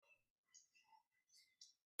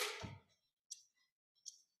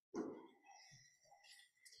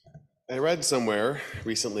I read somewhere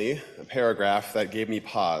recently a paragraph that gave me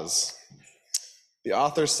pause. The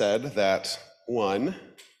author said that one,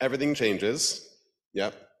 everything changes.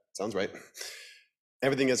 Yep, sounds right.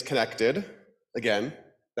 Everything is connected. Again,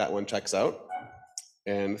 that one checks out.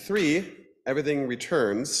 And three, everything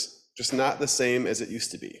returns, just not the same as it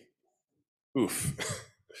used to be. Oof,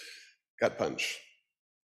 gut punch.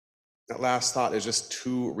 That last thought is just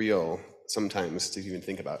too real sometimes to even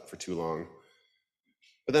think about for too long.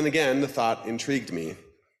 But then again, the thought intrigued me,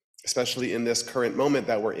 especially in this current moment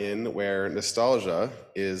that we're in where nostalgia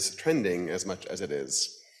is trending as much as it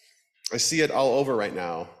is. I see it all over right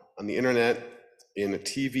now on the internet, in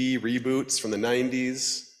TV reboots from the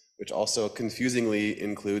 90s, which also confusingly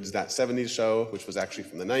includes that 70s show, which was actually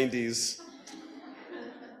from the 90s.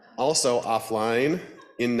 Also offline,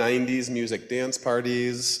 in 90s music dance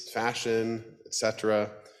parties, fashion,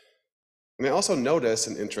 etc. And I also notice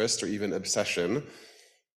an interest or even obsession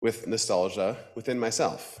with nostalgia within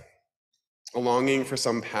myself. A longing for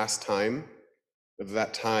some past time, whether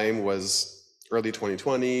that time was early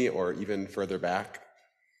 2020 or even further back.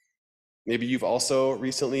 Maybe you've also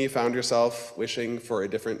recently found yourself wishing for a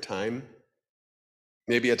different time.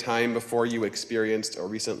 Maybe a time before you experienced a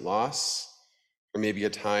recent loss, or maybe a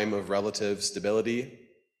time of relative stability.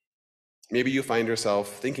 Maybe you find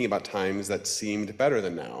yourself thinking about times that seemed better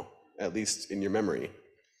than now, at least in your memory.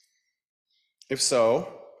 If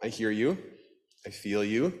so, I hear you, I feel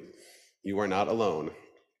you, you are not alone.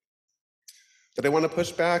 But I want to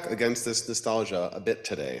push back against this nostalgia a bit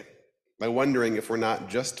today by wondering if we're not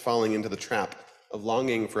just falling into the trap of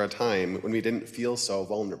longing for a time when we didn't feel so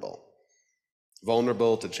vulnerable.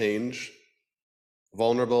 Vulnerable to change,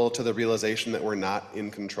 vulnerable to the realization that we're not in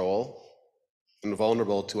control, and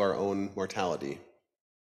vulnerable to our own mortality.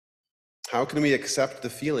 How can we accept the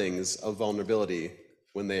feelings of vulnerability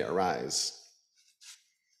when they arise?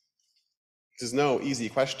 This is no easy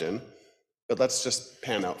question, but let's just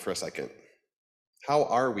pan out for a second. How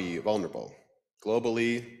are we vulnerable?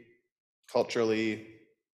 Globally, culturally,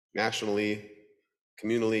 nationally,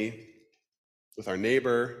 communally, with our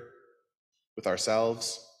neighbor, with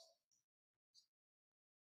ourselves?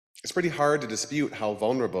 It's pretty hard to dispute how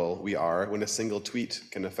vulnerable we are when a single tweet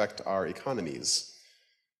can affect our economies.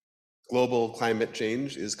 Global climate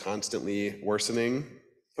change is constantly worsening,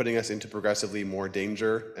 putting us into progressively more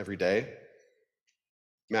danger every day.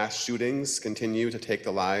 Mass shootings continue to take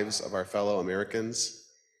the lives of our fellow Americans.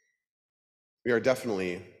 We are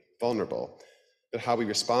definitely vulnerable, but how we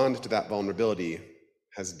respond to that vulnerability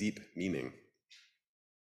has deep meaning.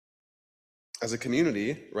 As a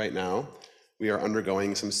community right now, we are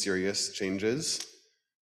undergoing some serious changes.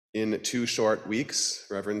 In 2 short weeks,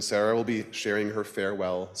 Reverend Sarah will be sharing her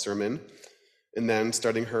farewell sermon and then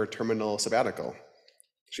starting her terminal sabbatical.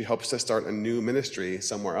 She hopes to start a new ministry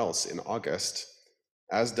somewhere else in August,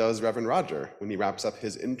 as does Reverend Roger when he wraps up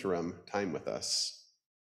his interim time with us.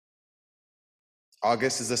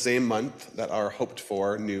 August is the same month that our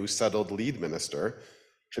hoped-for new settled lead minister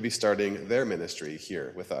should be starting their ministry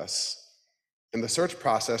here with us. And the search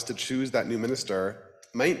process to choose that new minister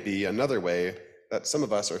might be another way that some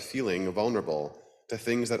of us are feeling vulnerable to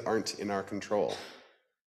things that aren't in our control.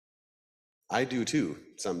 I do too,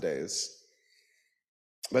 some days.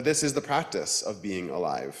 But this is the practice of being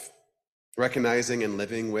alive, recognizing and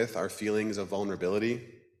living with our feelings of vulnerability.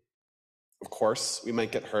 Of course, we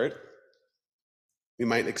might get hurt. We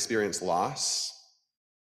might experience loss.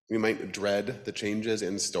 We might dread the changes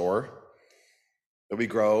in store. But we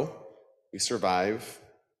grow, we survive,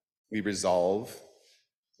 we resolve,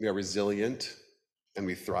 we are resilient, and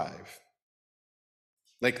we thrive.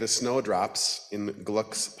 Like the snowdrops in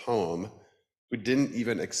Gluck's poem, who didn't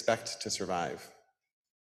even expect to survive.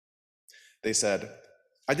 They said,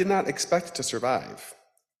 "I did not expect to survive.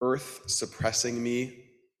 Earth suppressing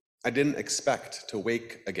me. I didn't expect to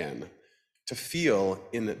wake again, to feel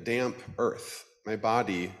in damp earth, my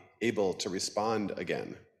body able to respond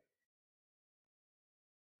again."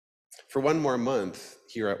 For one more month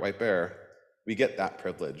here at White Bear, we get that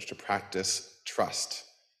privilege to practice trust.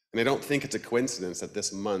 And I don't think it's a coincidence that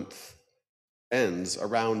this month ends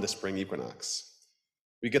around the spring equinox.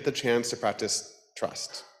 We get the chance to practice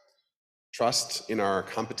trust. Trust in our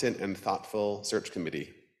competent and thoughtful search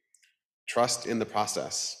committee. Trust in the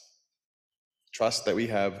process. Trust that we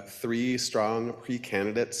have 3 strong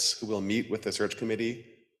pre-candidates who will meet with the search committee,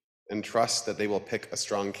 and trust that they will pick a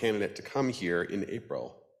strong candidate to come here in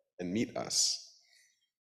April and meet us.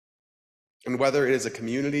 And whether it is a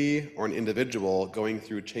community or an individual going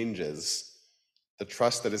through changes, the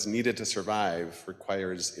trust that is needed to survive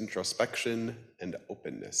requires introspection and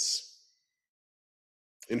openness.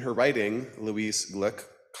 In her writing, Louise Gluck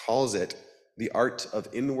calls it the art of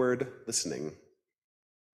inward listening.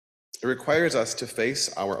 It requires us to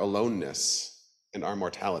face our aloneness and our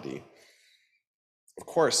mortality. Of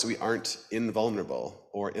course, we aren't invulnerable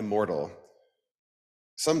or immortal.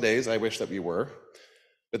 Some days I wish that we were,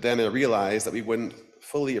 but then I realize that we wouldn't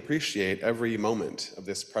fully appreciate every moment of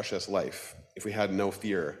this precious life if we had no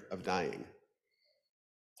fear of dying.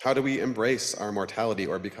 How do we embrace our mortality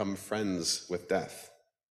or become friends with death?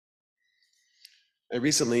 I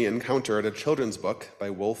recently encountered a children's book by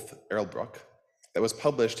Wolf Erlbruck that was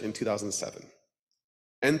published in 2007.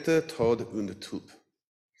 Ente, Tod und Tulp.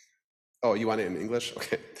 Oh, you want it in English?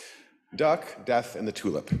 Okay. Duck, Death, and the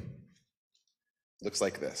Tulip. Looks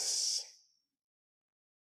like this.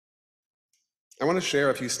 I want to share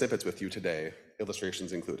a few snippets with you today,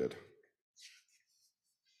 illustrations included.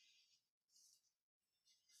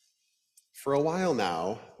 For a while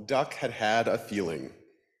now, Duck had had a feeling.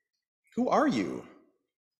 Who are you?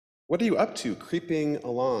 What are you up to creeping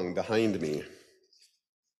along behind me?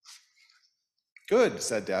 Good,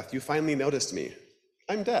 said Death, you finally noticed me.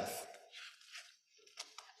 I'm Death.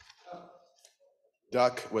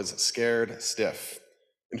 Duck was scared stiff.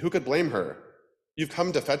 And who could blame her? You've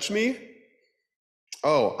come to fetch me?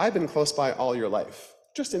 Oh, I've been close by all your life,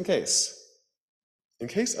 just in case. In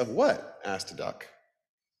case of what? Asked Duck.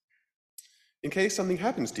 In case something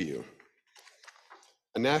happens to you.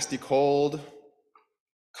 A nasty cold,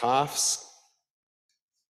 coughs,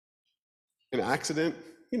 an accident,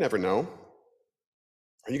 you never know.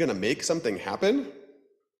 Are you gonna make something happen?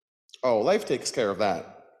 Oh, life takes care of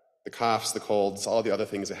that. The coughs, the colds, all the other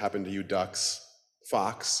things that happen to you ducks.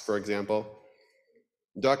 Fox, for example.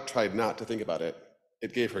 Duck tried not to think about it.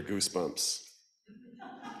 It gave her goosebumps.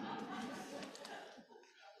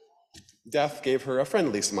 Death gave her a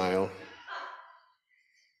friendly smile.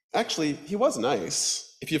 Actually, he was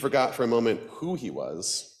nice, if you forgot for a moment who he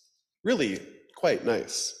was. Really quite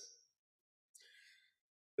nice.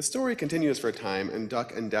 The story continues for a time, and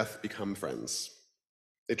Duck and Death become friends.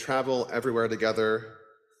 They travel everywhere together,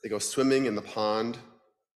 they go swimming in the pond,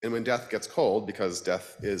 and when Death gets cold, because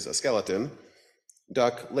Death is a skeleton,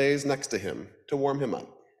 Duck lays next to him to warm him up.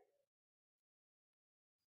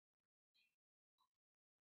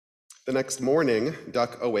 The next morning,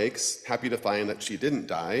 Duck awakes, happy to find that she didn't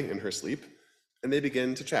die in her sleep, and they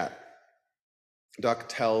begin to chat. Duck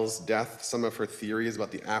tells Death some of her theories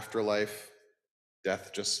about the afterlife.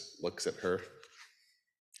 Death just looks at her.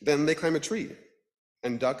 Then they climb a tree,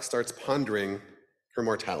 and Duck starts pondering her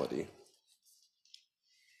mortality.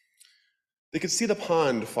 They could see the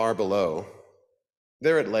pond far below.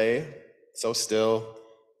 There it lay, so still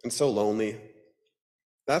and so lonely.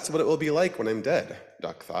 That's what it will be like when I'm dead,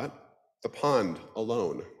 Duck thought. The pond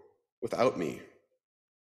alone, without me.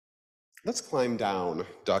 Let's climb down,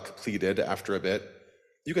 Duck pleaded after a bit.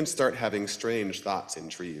 You can start having strange thoughts in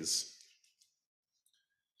trees.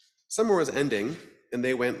 Summer was ending, and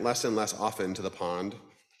they went less and less often to the pond.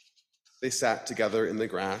 They sat together in the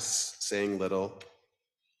grass, saying little.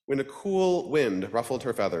 When a cool wind ruffled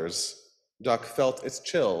her feathers, Duck felt its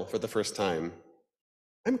chill for the first time.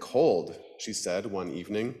 I'm cold, she said one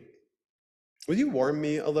evening. Will you warm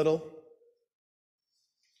me a little?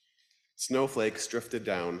 Snowflakes drifted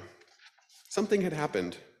down. Something had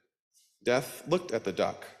happened. Death looked at the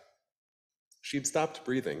duck. She'd stopped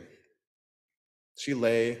breathing. She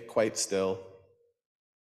lay quite still.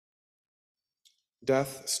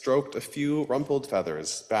 Death stroked a few rumpled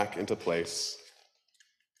feathers back into place.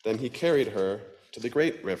 Then he carried her to the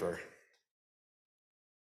great river.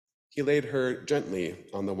 He laid her gently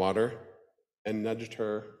on the water and nudged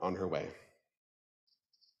her on her way.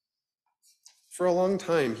 For a long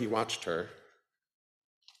time, he watched her.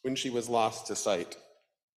 When she was lost to sight,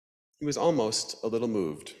 he was almost a little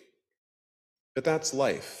moved. But that's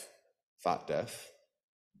life, thought Death.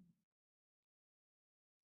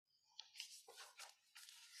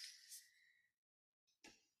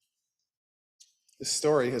 This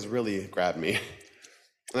story has really grabbed me,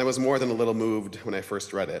 and I was more than a little moved when I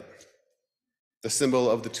first read it. The symbol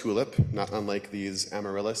of the tulip, not unlike these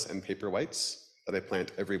amaryllis and paperwhites that I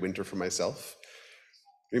plant every winter for myself,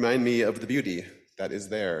 remind me of the beauty that is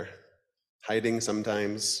there, hiding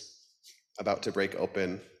sometimes, about to break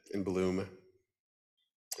open and bloom.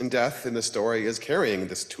 And Death in the story is carrying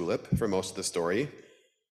this tulip for most of the story,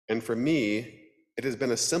 and for me, it has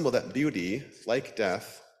been a symbol that beauty, like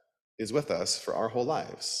death, is with us for our whole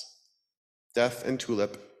lives. Death and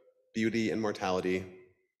tulip, beauty and mortality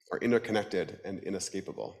are interconnected and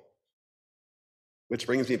inescapable. Which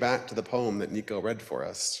brings me back to the poem that Nico read for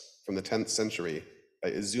us from the 10th century by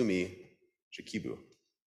Izumi Shikibu.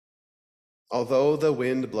 Although the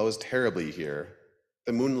wind blows terribly here,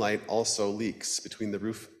 The moonlight also leaks between the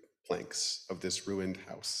roof planks of this ruined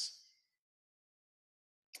house.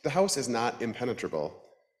 The house is not impenetrable.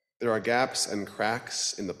 There are gaps and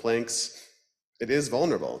cracks in the planks. It is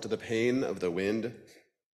vulnerable to the pain of the wind,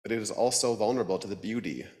 but it is also vulnerable to the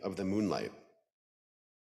beauty of the moonlight.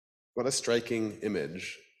 What a striking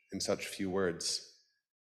image in such few words.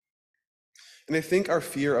 And I think our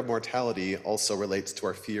fear of mortality also relates to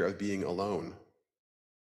our fear of being alone.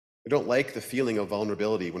 We don't like the feeling of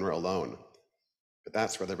vulnerability when we're alone, but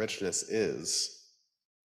that's where the richness is.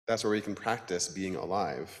 That's where we can practice being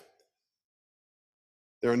alive.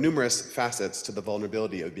 There are numerous facets to the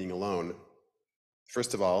vulnerability of being alone.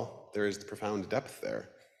 First of all, there is the profound depth there.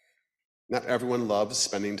 Not everyone loves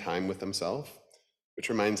spending time with themselves, which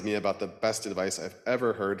reminds me about the best advice I've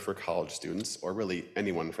ever heard for college students, or really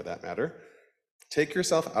anyone for that matter. Take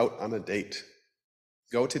yourself out on a date.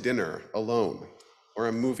 Go to dinner alone, or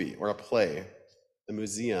a movie, or a play, a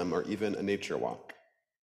museum, or even a nature walk.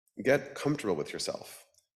 Get comfortable with yourself.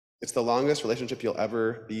 It's the longest relationship you'll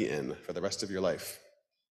ever be in for the rest of your life.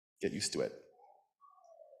 Get used to it.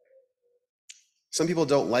 Some people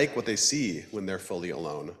don't like what they see when they're fully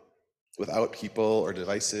alone, without people or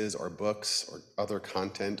devices or books or other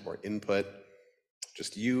content or input,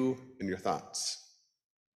 just you and your thoughts.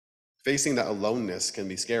 Facing that aloneness can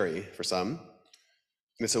be scary for some,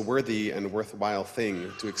 and it's a worthy and worthwhile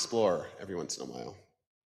thing to explore every once in a while,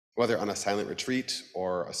 whether on a silent retreat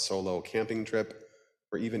or a solo camping trip,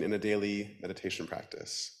 or even in a daily meditation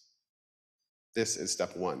practice. This is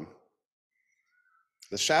step one.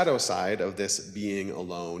 The shadow side of this being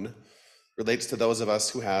alone relates to those of us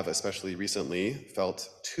who have, especially recently, felt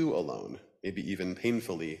too alone, maybe even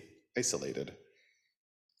painfully isolated.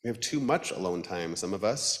 We have too much alone time, some of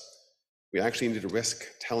us. We actually need to risk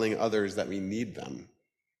telling others that we need them,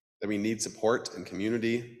 that we need support and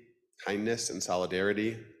community, kindness and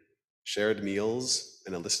solidarity, shared meals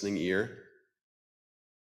and a listening ear.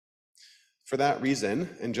 For that reason,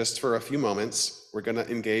 and just for a few moments, we're going to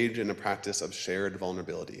engage in a practice of shared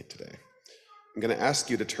vulnerability today. I'm going to ask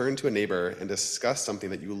you to turn to a neighbor and discuss something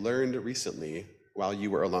that you learned recently while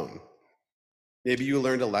you were alone. Maybe you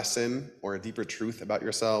learned a lesson or a deeper truth about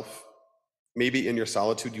yourself. Maybe in your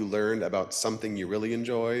solitude you learned about something you really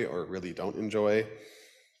enjoy or really don't enjoy.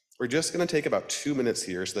 We're just going to take about 2 minutes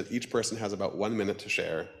here so that each person has about 1 minute to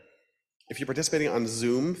share. If you're participating on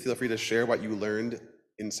Zoom, feel free to share what you learned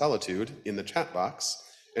in solitude in the chat box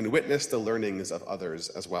and witness the learnings of others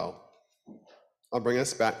as well. I'll bring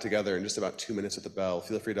us back together in just about 2 minutes with the bell.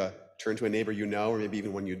 Feel free to turn to a neighbor you know, or maybe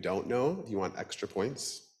even one you don't know if you want extra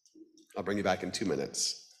points. I'll bring you back in 2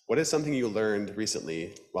 minutes. What is something you learned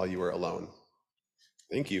recently while you were alone?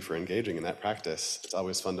 Thank you for engaging in that practice. It's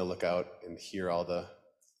always fun to look out and hear all the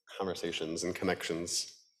conversations and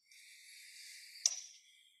connections.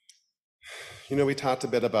 You know, we talked a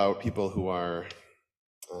bit about people who are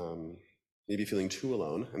maybe feeling too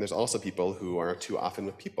alone, and there's also people who are too often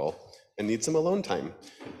with people and need some alone time.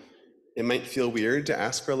 It might feel weird to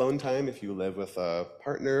ask for alone time if you live with a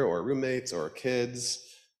partner or roommates or kids,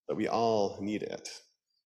 but we all need it.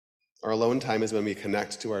 Our alone time is when we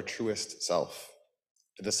connect to our truest self,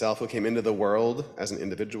 to the self who came into the world as an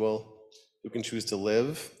individual, who can choose to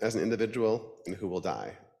live as an individual, and who will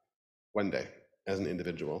die one day as an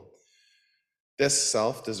individual. This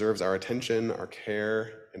self deserves our attention, our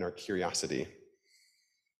care, and our curiosity.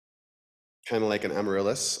 Kind of like an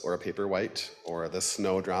amaryllis or a paperwhite or the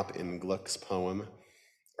snowdrop in Gluck's poem,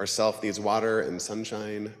 our self needs water and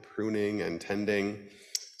sunshine, pruning and tending,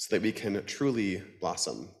 so that we can truly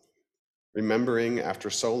blossom, remembering after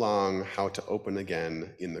so long how to open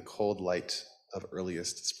again in the cold light of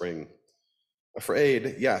earliest spring.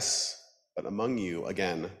 Afraid, yes, but among you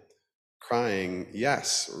again. Crying,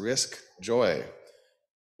 yes, risk joy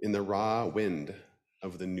in the raw wind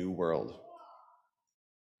of the new world.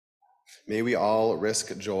 May we all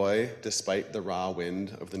risk joy despite the raw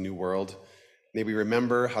wind of the new world. May we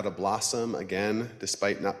remember how to blossom again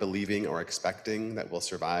despite not believing or expecting that we'll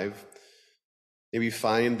survive. May we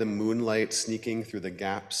find the moonlight sneaking through the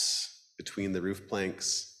gaps between the roof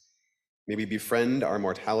planks. May we befriend our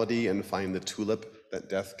mortality and find the tulip that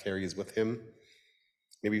death carries with him.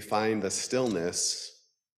 May we find the stillness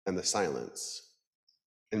and the silence.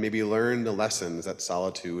 And may we learn the lessons that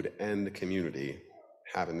solitude and community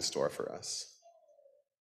have in store for us.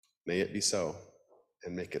 May it be so,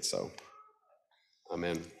 and make it so.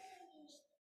 Amen.